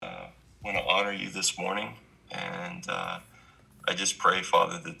honor you this morning. And I just pray,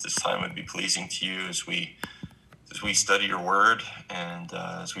 Father, that this time would be pleasing to you as we study your word and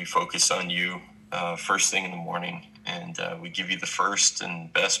as we focus on you first thing in the morning. And we give you the first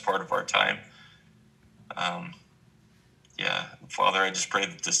and best part of our time. Father, I just pray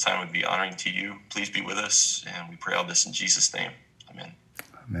that this time would be honoring to you. Please be with us. And we pray all this in Jesus' name. Amen.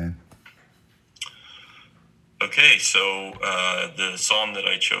 Amen. Okay, so the psalm that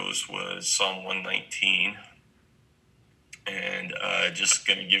I chose was Psalm 119. And just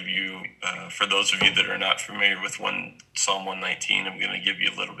going to give you, for those of you that are not familiar with Psalm 119, I'm going to give you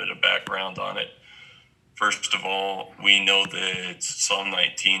a little bit of background on it. First of all, we know that Psalm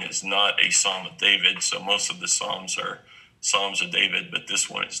 19 is not a Psalm of David, so most of the Psalms are Psalms of David, but this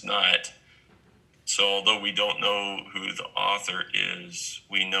one is not. So although we don't know who the author is,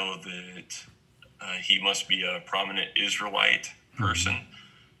 we know that he must be a prominent Israelite person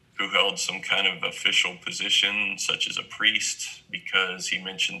who held some kind of official position, such as a priest, because he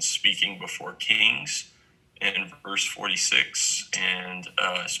mentions speaking before kings in verse 46 and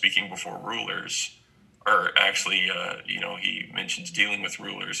speaking before rulers. Or actually, he mentions dealing with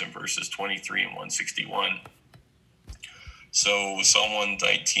rulers in verses 23 and 161. So Psalm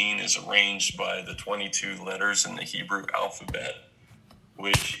 119 is arranged by the 22 letters in the Hebrew alphabet,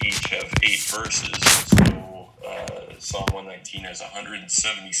 which each have 8 verses. So Psalm 119 has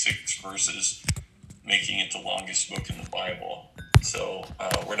 176 verses, making it the longest book in the Bible. So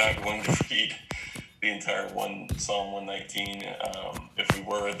we're not going to read the entire Psalm 119. If we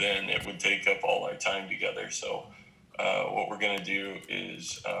were, then it would take up all our time together. So what we're going to do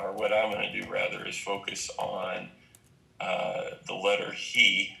is, or what I'm going to do rather, is focus on the letter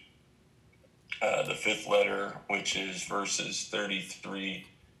He, the 5th letter, which is verses 33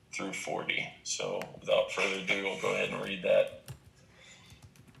 through 40. So without further ado, I'll go ahead and read that.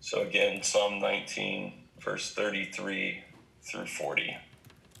 So again, Psalm 19, verse 33 through 40.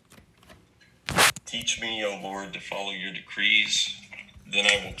 Teach me, O Lord, to follow your decrees, then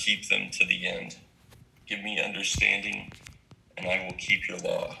I will keep them to the end. Give me understanding, and I will keep your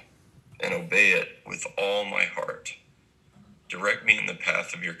law, and obey it with all my heart. Direct me in the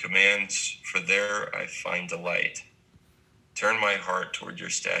path of your commands, for there I find delight. Turn my heart toward your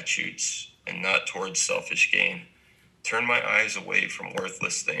statutes, and not toward selfish gain. Turn my eyes away from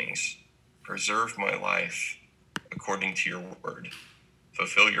worthless things. Preserve my life according to your word.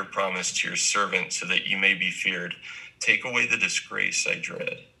 Fulfill your promise to your servant so that you may be feared. Take away the disgrace I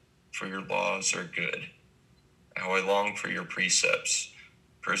dread, for your laws are good. How I long for your precepts.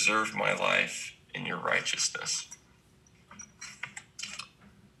 Preserve my life in your righteousness.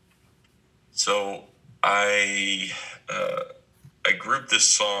 So I grouped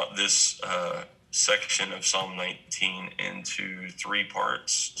this section of Psalm 19 into 3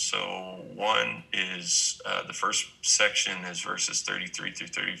 parts. So one is the first section is verses 33 through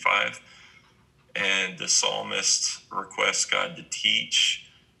 35, and the psalmist requests God to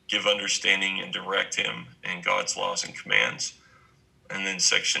teach, give understanding, and direct him in God's laws and commands. And then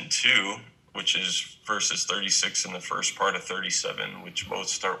section 2, which is verses 36 and the first part of 37, which both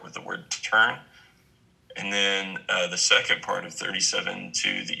start with the word turn. And then the second part of 37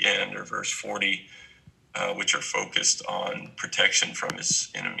 to the end, or verse 40, which are focused on protection from his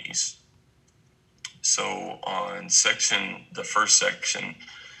enemies. So on the first section,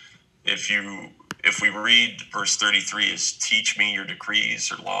 if we read verse 33 as teach me your decrees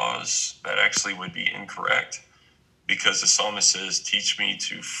or laws, that actually would be incorrect, because the psalmist says, teach me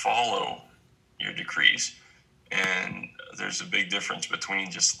to follow your decrees. And there's a big difference between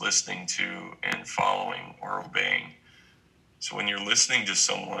just listening to and following or obeying. So when you're listening to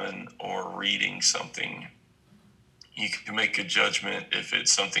someone or reading something, you can make a judgment if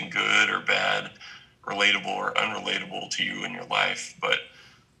it's something good or bad, relatable or unrelatable to you in your life. But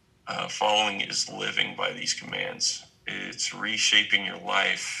following is living by these commands. It's reshaping your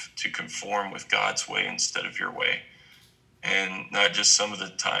life to conform with God's way instead of your way, and not just some of the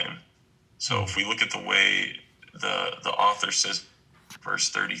time. So if we look at the way the author says, verse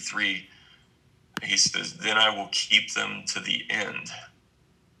 33, he says, then I will keep them to the end.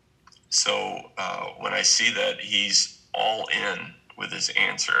 So when I see that, he's all in with his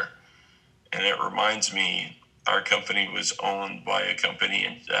answer. And it reminds me, our company was owned by a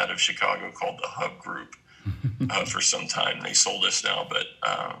company out of Chicago called the Hub Group for some time. They sold us now,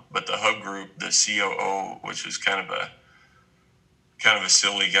 but the Hub Group, the COO, which was kind of a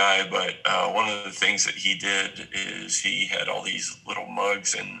silly guy, but one of the things that he did is he had all these little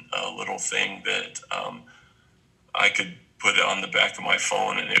mugs and a little thing that I could put it on the back of my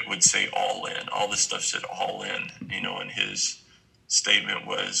phone, and it would say all in. All this stuff said all in, in his statement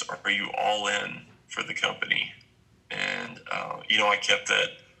was, "Are you all in for the company?" And I kept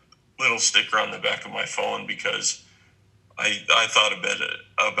that little sticker on the back of my phone because I thought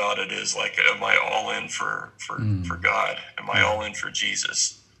about it as like, am I all in for God? Am I all in for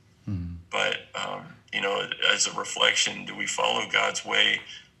Jesus? But as a reflection, do we follow God's way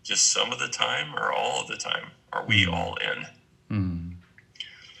just some of the time or all of the time? Are we all in?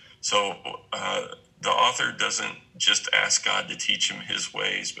 So the author doesn't just ask God to teach him his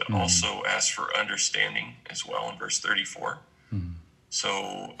ways, but also ask for understanding as well in verse 34.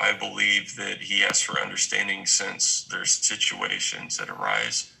 So I believe that he asks for understanding since there's situations that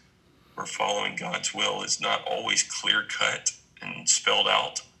arise where following God's will is not always clear cut and spelled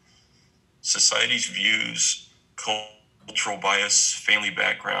out. Society's views, cultural bias, family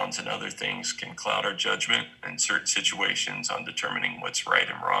backgrounds, and other things can cloud our judgment in certain situations on determining what's right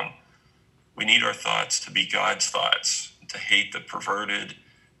and wrong. We need our thoughts to be God's thoughts, to hate the perverted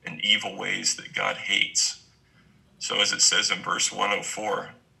and evil ways that God hates. So as it says in verse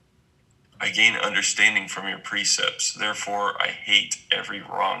 104, I gain understanding from your precepts, therefore I hate every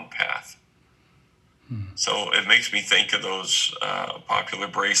wrong path. So it makes me think of those popular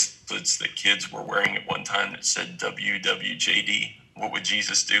bracelets that kids were wearing at one time that said WWJD. What would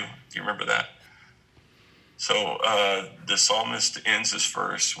Jesus do? Do you remember that? So the psalmist ends this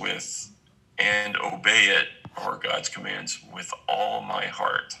verse with, and obey it, or God's commands, with all my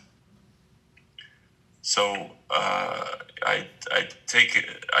heart. So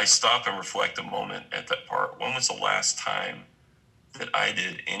I stop and reflect a moment at that part. When was the last time that I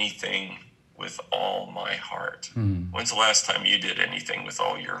did anything with all my heart? When's the last time you did anything with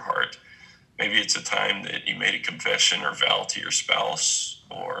all your heart? Maybe it's a time that you made a confession or vow to your spouse,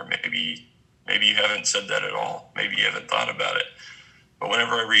 or maybe you haven't said that at all. Maybe you haven't thought about it. But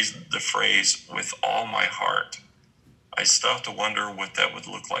whenever I read the phrase with all my heart, I stop to wonder what that would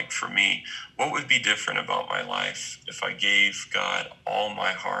look like for me. What would be different about my life if I gave God all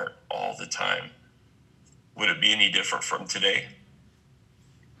my heart all the time? Would it be any different from today?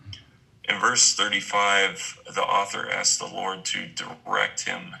 In verse 35, the author asks the Lord to direct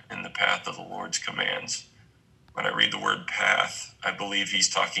him in the path of the Lord's commands. When I read the word path, I believe he's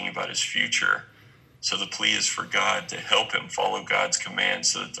talking about his future. So the plea is for God to help him follow God's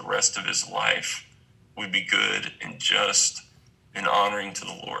commands so that the rest of his life would be good and just and honoring to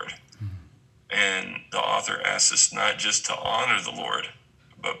the Lord. And the author asks us not just to honor the Lord,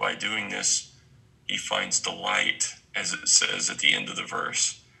 but by doing this, he finds delight, as it says at the end of the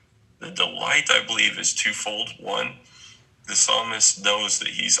verse. The delight, I believe, is twofold. One, the psalmist knows that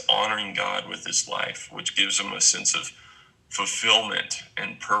he's honoring God with his life, which gives him a sense of fulfillment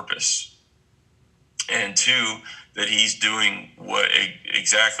and purpose. And two, that he's doing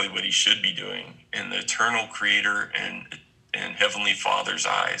exactly what he should be doing in the eternal Creator and Heavenly Father's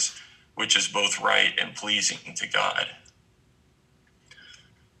eyes, which is both right and pleasing to God.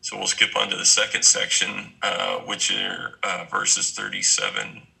 So we'll skip on to the second section, which are verses 36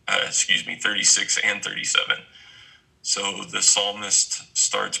 and 37. So the psalmist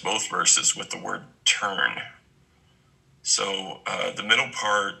starts both verses with the word turn. So the middle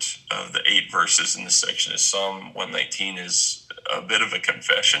part of the 8 verses in this section is Psalm 119 is a bit of a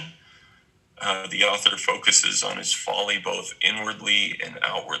confession. The author focuses on his folly both inwardly and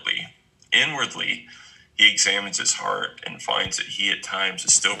outwardly. Inwardly, he examines his heart and finds that he at times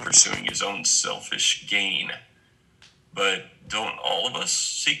is still pursuing his own selfish gain. But don't all of us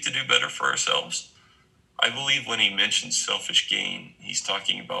seek to do better for ourselves? I believe when he mentions selfish gain, he's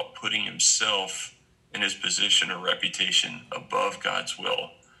talking about putting himself in his position or reputation above God's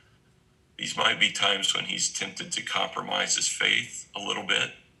will. These might be times when he's tempted to compromise his faith a little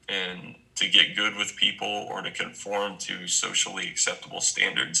bit and to get good with people or to conform to socially acceptable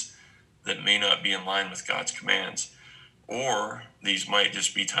standards that may not be in line with God's commands. Or these might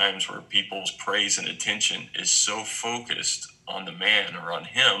just be times where people's praise and attention is so focused on the man or on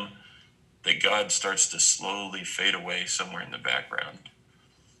him that God starts to slowly fade away somewhere in the background.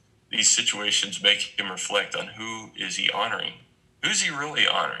 These situations make him reflect on who is he honoring. Who's he really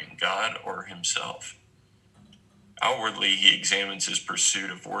honoring, God or himself? Outwardly, he examines his pursuit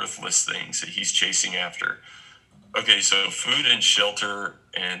of worthless things that he's chasing after. Okay, so food and shelter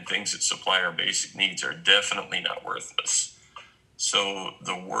and things that supply our basic needs are definitely not worthless. So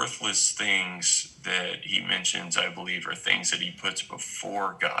the worthless things that he mentions, I believe, are things that he puts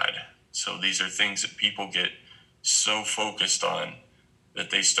before God. So these are things that people get so focused on that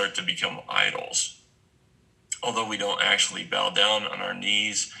they start to become idols. Although we don't actually bow down on our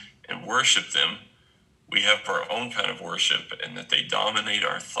knees and worship them, we have our own kind of worship, and that they dominate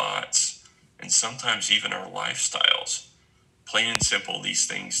our thoughts and sometimes even our lifestyles. Plain and simple, these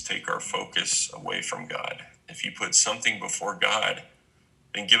things take our focus away from God. If you put something before God,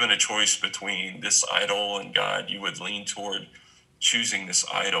 then given a choice between this idol and God, you would lean toward choosing this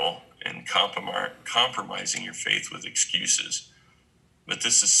idol and compromising your faith with excuses. But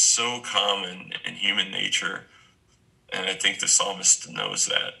this is so common in human nature, and I think the psalmist knows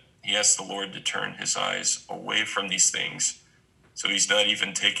that. He asks the Lord to turn his eyes away from these things, so he's not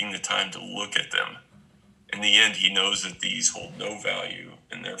even taking the time to look at them. In the end, he knows that these hold no value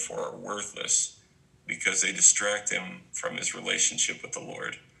and therefore are worthless because they distract him from his relationship with the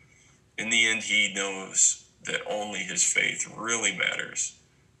Lord. In the end, he knows that only his faith really matters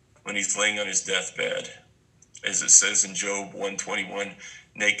when he's laying on his deathbed. As it says in Job 121,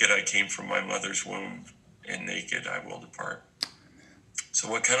 naked I came from my mother's womb, and naked I will depart. So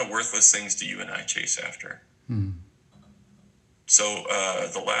what kind of worthless things do you and I chase after? So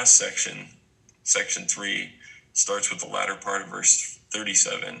the last section 3, starts with the latter part of verse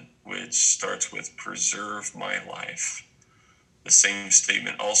 37, which starts with preserve my life. The same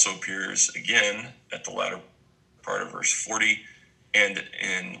statement also appears again at the latter part of verse 40 and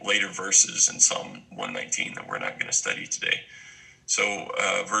in later verses in Psalm 119 that we're not going to study today. So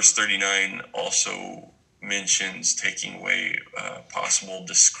verse 39 also mentions taking away possible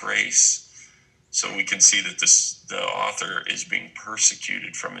disgrace. So we can see that the author is being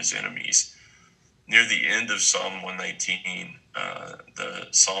persecuted from his enemies. Near the end of Psalm 119, the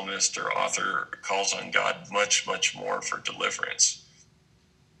psalmist or author calls on God much, much more for deliverance.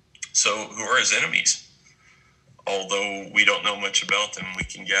 So who are his enemies? Although we don't know much about them, we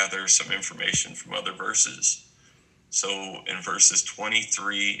can gather some information from other verses. So in verses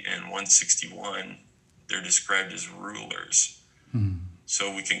 23 and 161, they're described as rulers.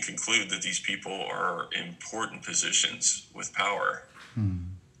 So we can conclude that these people are important positions with power.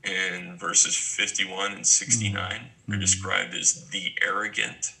 In verses 51 and 69, they're described as the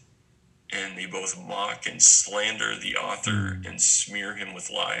arrogant, and they both mock and slander the author and smear him with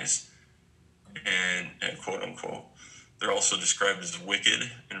lies, and quote unquote. They're also described as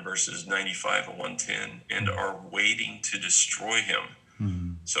wicked in verses 95 and 110 and are waiting to destroy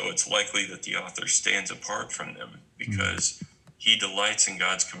him. So it's likely that the author stands apart from them because he delights in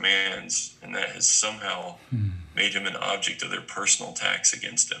God's commands, and that has somehow made him an object of their personal attacks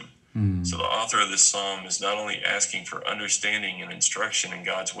against him. So the author of this psalm is not only asking for understanding and instruction in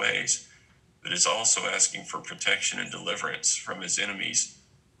God's ways, but is also asking for protection and deliverance from his enemies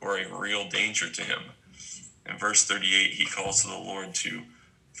who are a real danger to him. In verse 38, he calls to the Lord to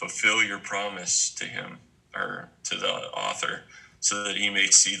fulfill your promise to him, or to the author, so that he may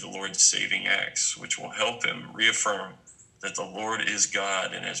see the Lord's saving acts, which will help him reaffirm that the Lord is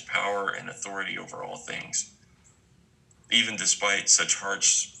God and has power and authority over all things. Even despite such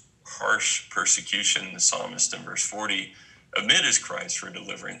harsh persecution, the psalmist in verse 40, amid his cries for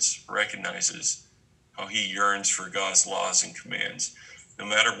deliverance, recognizes how he yearns for God's laws and commands. No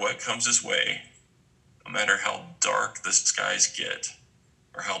matter what comes his way, no matter how dark the skies get,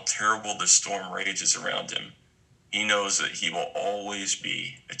 or how terrible the storm rages around him, he knows that he will always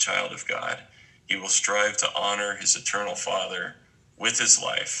be a child of God. He will strive to honor his eternal Father with his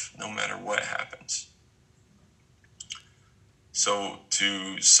life, no matter what happens. So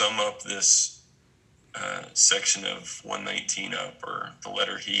to sum up this section of 119 up, or the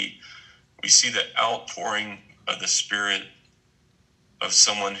letter He, we see the outpouring of the Spirit of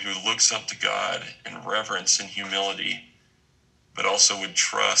someone who looks up to God in reverence and humility, but also would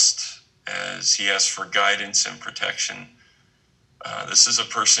trust as he asks for guidance and protection. This is a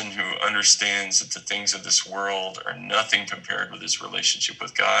person who understands that the things of this world are nothing compared with his relationship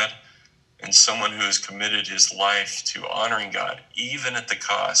with God, and someone who has committed his life to honoring God, even at the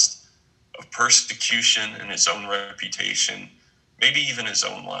cost of persecution and his own reputation, maybe even his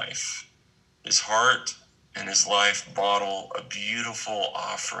own life. His heart and his life model a beautiful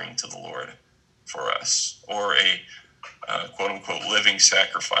offering to the Lord for us, or a quote-unquote living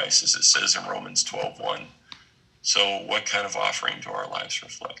sacrifice, as it says in Romans 12:1. So what kind of offering do our lives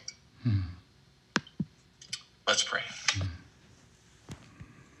reflect? Let's pray.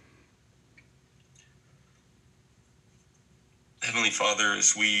 Heavenly Father,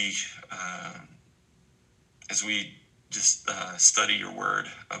 as we just study your word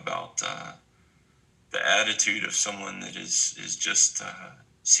about the attitude of someone that is just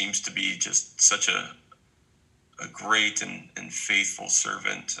seems to be just such a great and faithful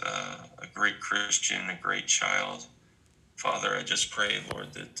servant, a great Christian, a great child. Father, I just pray,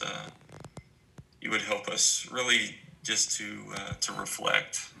 Lord, that you would help us really just to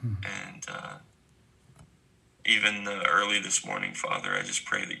reflect. And even early this morning, Father, I just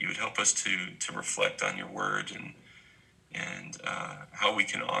pray that you would help us to reflect on your word and and how we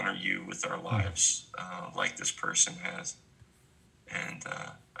can honor you with our lives, like this person has. And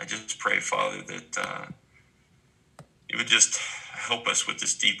I just pray, Father, that you would just help us with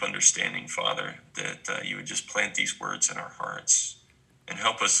this deep understanding, Father, that you would just plant these words in our hearts and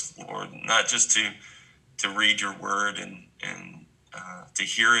help us, Lord, not just to read your word and to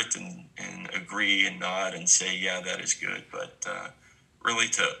hear it and agree and nod and say, yeah, that is good, but really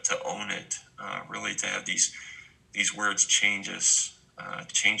to own it, really to have these words change us,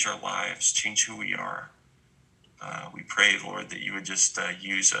 change our lives, change who we are. We pray, Lord, that you would just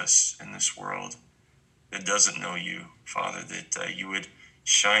use us in this world that doesn't know you, Father, that you would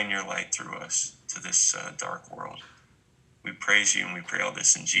shine your light through us to this dark world. We praise you and we pray all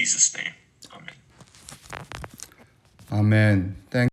this in Jesus' name. Amen. Amen. Thank